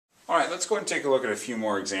Alright, let's go ahead and take a look at a few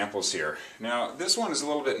more examples here. Now, this one is a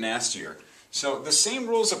little bit nastier. So the same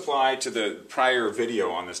rules apply to the prior video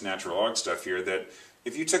on this natural log stuff here, that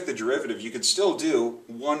if you took the derivative, you could still do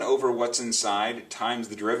 1 over what's inside times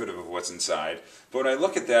the derivative of what's inside. But when I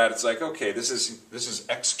look at that, it's like, okay, this is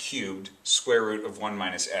x cubed square root of 1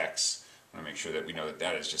 minus x. I want to make sure that we know that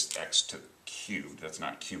that is just x to the cubed. That's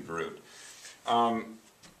not cubed root.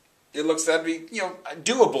 It looks that'd be,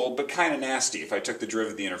 doable, but kind of nasty if I took the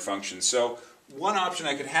derivative of the inner function. So one option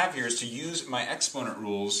I could have here is to use my exponent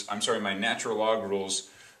rules, my natural log rules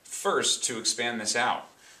first to expand this out.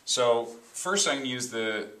 So first I can use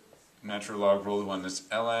the natural log rule, the one that's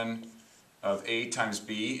ln of a times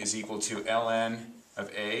b is equal to ln of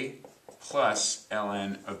a plus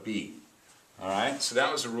ln of b. Alright, so that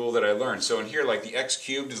was a rule that I learned. So in here, like the x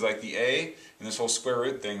cubed is like the a, and this whole square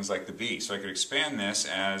root thing is like the b. So I could expand this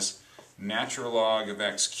as natural log of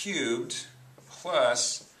x cubed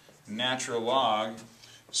plus natural log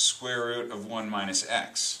square root of 1 minus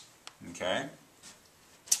x. Okay?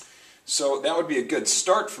 So that would be a good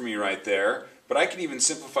start for me right there, but I could even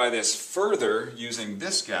simplify this further using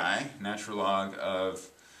this guy, natural log of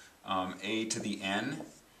a to the n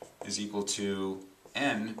is equal to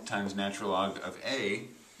n times natural log of a.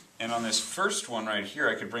 And on this first one right here,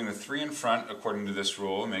 I could bring the 3 in front according to this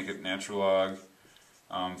rule, make it natural log,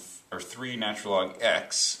 or 3 natural log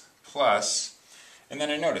x plus, and then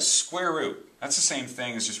I notice square root. That's the same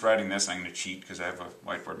thing as just writing this. I'm going to cheat because I have a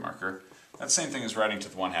whiteboard marker. That's the same thing as writing to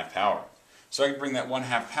the 1/2 power. So I can bring that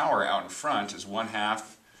 1/2 power out in front as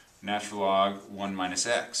 1/2 natural log 1 minus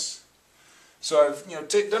x. So I've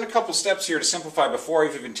done a couple steps here to simplify before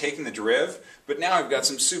I've even taken the deriv, but now I've got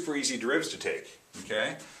some super easy derivs to take.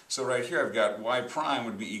 Okay? So right here I've got y prime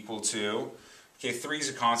would be equal to, 3 is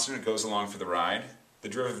a constant, it goes along for the ride. The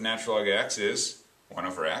derivative of natural log x is 1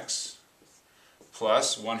 over x,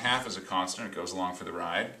 plus 1/2 is a constant, it goes along for the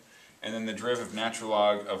ride. And then the derivative of natural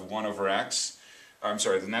log of 1 over x,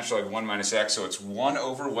 the natural log of 1 minus x, so it's 1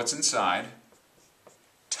 over what's inside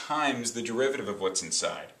times the derivative of what's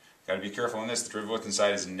inside. Got to be careful on this, the derivative of what's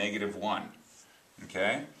inside is negative 1.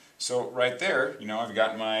 Okay? So right there, I've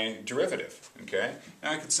got my derivative. Okay?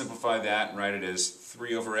 Now I can simplify that and write it as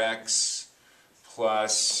 3 over x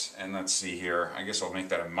plus, and let's see here, I guess I'll make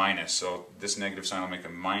that a minus. So this negative sign will make a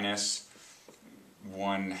minus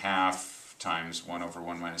 1/2 times 1 over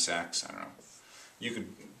 1 minus x. I don't know. You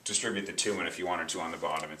could distribute the 2 in if you wanted to on the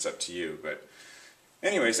bottom. It's up to you. But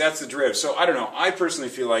anyways, that's the deriv. So I don't know. I personally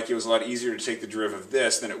feel like it was a lot easier to take the deriv of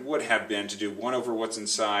this than it would have been to do 1 over what's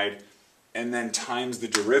inside and then times the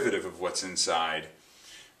derivative of what's inside.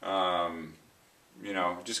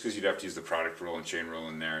 Just because you'd have to use the product rule and chain rule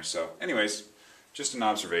in there. So anyways, just an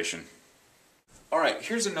observation. Alright,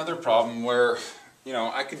 here's another problem where,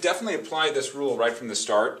 I could definitely apply this rule right from the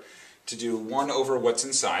start to do 1 over what's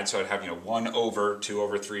inside, so I'd have 1 over 2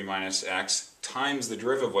 over 3 minus x times the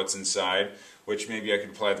derivative of what's inside, which maybe I could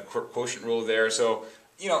apply the quotient rule there. So,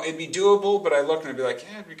 it'd be doable, but I look and I'd be like,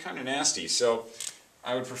 it'd be kind of nasty. So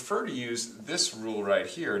I would prefer to use this rule right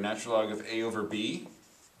here, natural log of a over b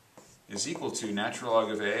is equal to natural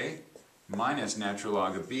log of a minus natural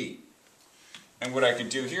log of b. And what I could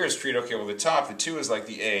do here is treat, the top, the 2 is like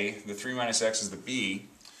the a, the 3 minus x is the b,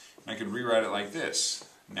 and I could rewrite it like this.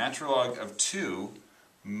 Natural log of 2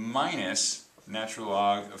 minus natural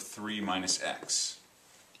log of 3 minus x.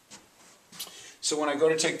 So when I go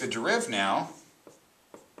to take the deriv now,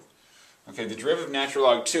 the derivative of natural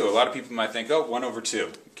log 2, a lot of people might think, 1 over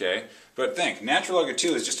 2, okay? But think, natural log of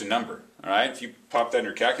 2 is just a number, alright? If you pop that in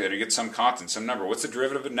your calculator, you get some constant, some number. What's the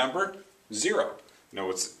derivative of a number? 0.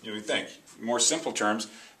 You think, more simple terms,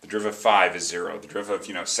 the derivative of 5 is 0. The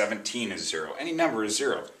derivative of, 17 is 0. Any number is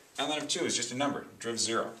 0. ln of 2 is just a number, deriv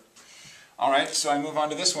 0. Alright, so I move on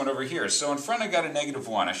to this one over here. So in front I got a negative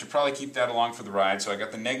 1. I should probably keep that along for the ride, so I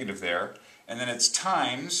got the negative there. And then it's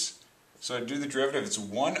times, so I do the derivative, it's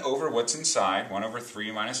 1 over what's inside, 1 over 3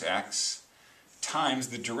 minus x, times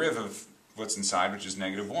the derivative of what's inside, which is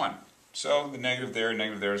negative 1. So the negative there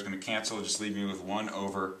is going to cancel, just leave me with 1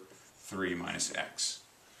 over 3 minus x.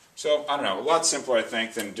 So, I don't know, a lot simpler I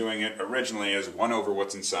think than doing it originally as 1 over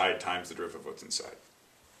what's inside times the derivative of what's inside.